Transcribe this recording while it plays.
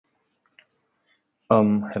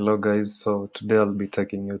Hello guys. So today I'll be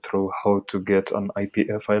taking you through how to get an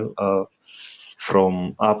IPA file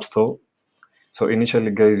from Appstore. So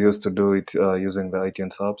initially, guys used to do it using the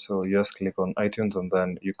iTunes app. So you just click on iTunes and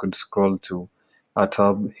then you could scroll to a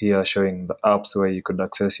tab here showing the apps where you could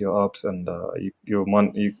access your apps, and you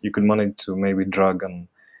could manage to maybe drag an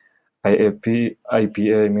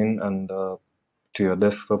IPA, and to your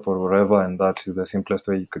desktop or wherever, and that is the simplest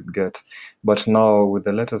way you could get. But now with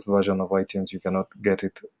the latest version of iTunes, you cannot get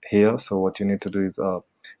it here. So what you need to do is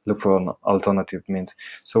look for an alternative means.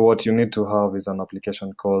 So what you need to have is an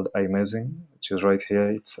application called iMazing, which is right here.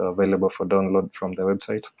 It's available for download from the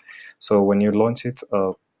website. So when you launch it,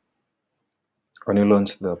 when you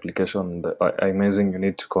launch the application, the iMazing, you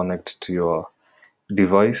need to connect to your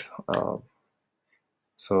device.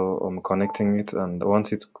 So I'm connecting it, and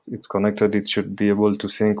once it's connected, it should be able to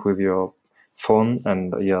sync with your phone.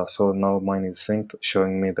 And yeah, so now mine is synced,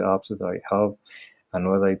 showing me the apps that I have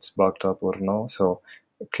and whether it's backed up or no. So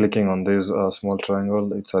clicking on this small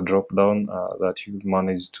triangle, it's a drop down that you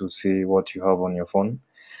manage to see what you have on your phone.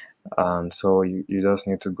 And so you just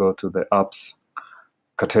need to go to the apps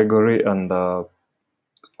category, and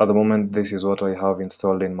at the moment this is what I have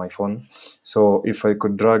installed in my phone. So if I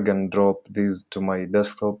could drag and drop these to my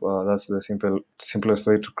desktop, that's the simplest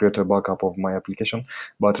way to create a backup of my application,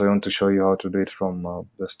 but I want to show you how to do it from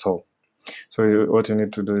the store. So what you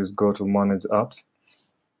need to do is go to manage apps,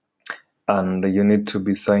 and you need to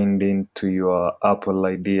be signed in to your Apple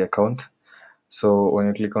ID account. So when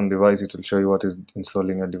you click on device, it will show you what is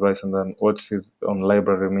installing your device, and then what is on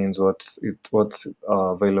library means what's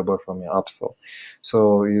available from your app store.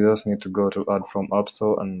 So you just need to go to add from app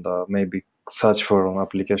store, and maybe search for an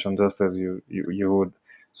application just as you would.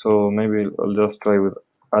 So maybe I'll just try with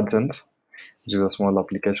Advent, which is a small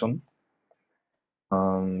application.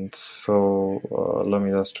 And so let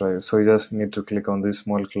me just try. So you just need to click on this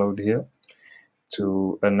small cloud here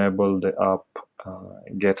to enable the app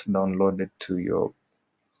get downloaded to your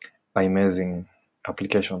iMazing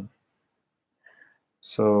application.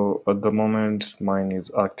 So at the moment mine is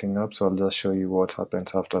acting up, so I'll just show you what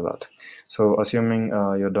happens after that. So assuming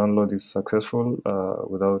your download is successful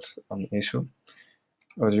without an issue,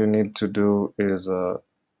 what you need to do is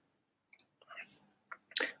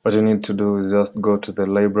just go to the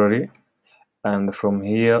library, and from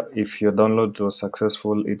here, if your download was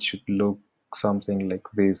successful, it should look something like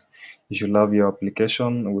this. You should have your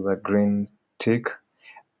application with a green tick,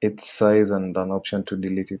 its size, and an option to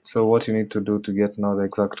delete it. So what you need to do to get now the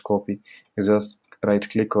exact copy is just right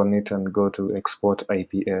click on it and go to export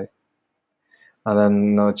IPA, and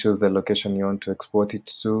then now choose the location you want to export it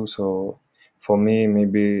to. So for me,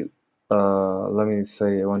 maybe let me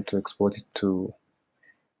say I want to export it to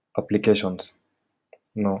applications.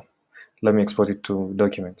 No, let me export it to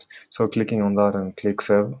documents. So clicking on that and click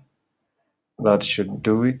save, that should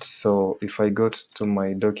do it. So if I go to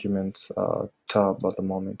my documents tab at the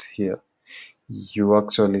moment here, you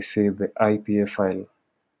actually see the IPA file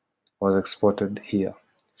was exported here.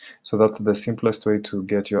 So that's the simplest way to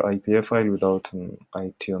get your IPA file without an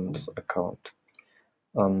iTunes account.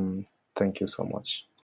 Thank you so much.